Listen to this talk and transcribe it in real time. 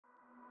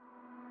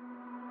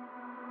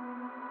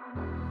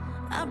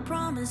I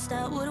promised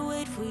I would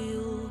wait for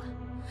you,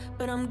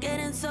 but I'm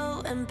getting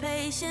so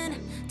impatient.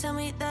 Tell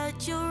me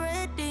that you're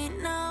ready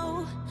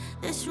now.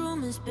 This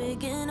room is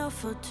big enough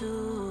for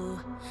two,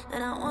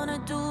 and I wanna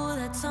do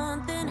that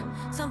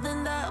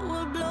something that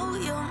will blow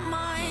your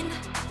mind.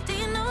 Do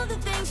you know the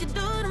things you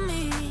do to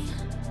me?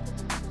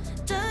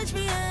 Touch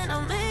me and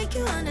I'll make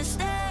you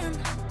understand.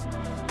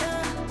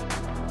 Yeah.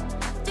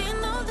 Do you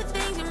know the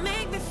things you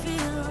make me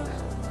feel?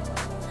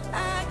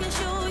 I can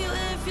show you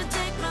if you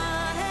take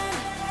my hand.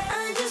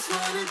 I just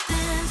wanna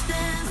dance,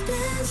 dance,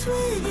 dance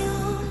with you.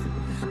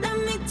 Let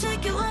me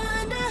take you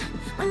under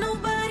where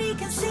nobody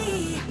can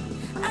see.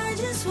 I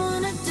just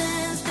wanna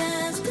dance,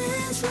 dance,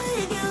 dance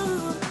with you.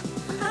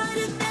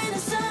 Hotter than the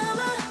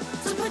summer,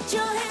 so put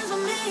your hands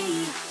on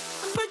me.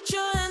 Put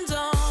your hands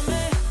on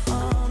me,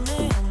 on me,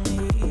 on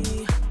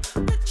me.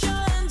 Put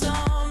your hands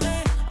on me,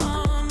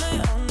 on me,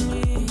 on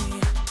me.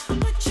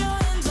 Put your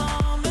hands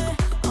on me,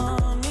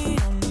 on me,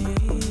 on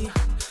me.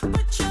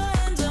 Put your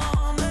hands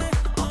on me,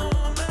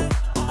 on me,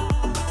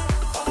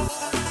 on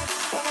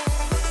me.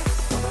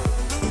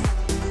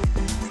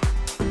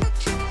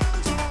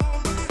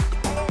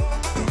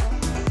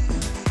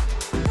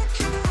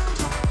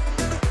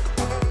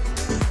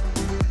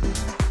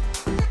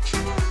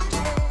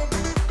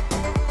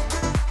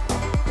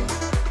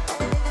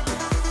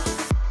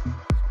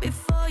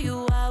 Before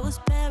you, I was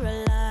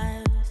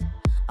paralyzed,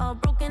 all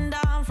broken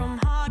down from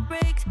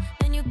heartbreaks.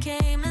 Then you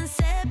came and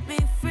set me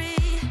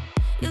free.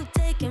 You've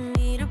taken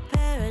me to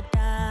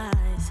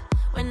paradise,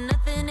 where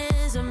nothing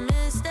is a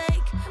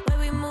mistake, where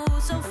we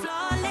move so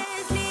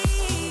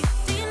flawlessly.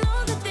 Do you know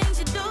the things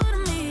you do to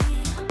me?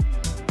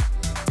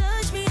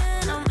 Touch me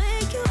and I'll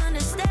make you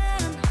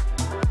understand.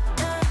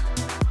 Yeah.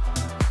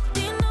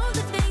 Do you know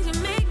the things you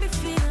make me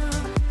feel?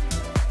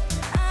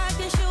 I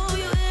can show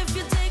you if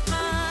you take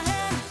my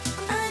hand.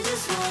 I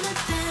just wanna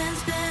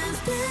dance, dance,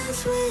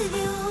 dance with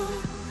you.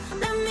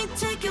 Let me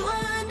take you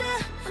under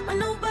where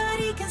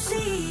nobody can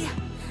see.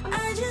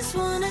 I just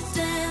wanna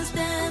dance,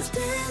 dance,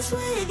 dance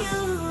with you.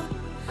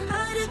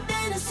 Hotter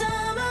than the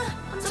summer,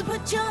 so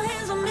put your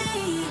hands on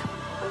me.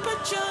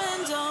 Put your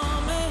hands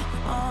on me,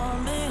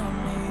 on me, on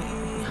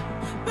me.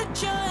 Put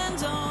your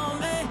hands on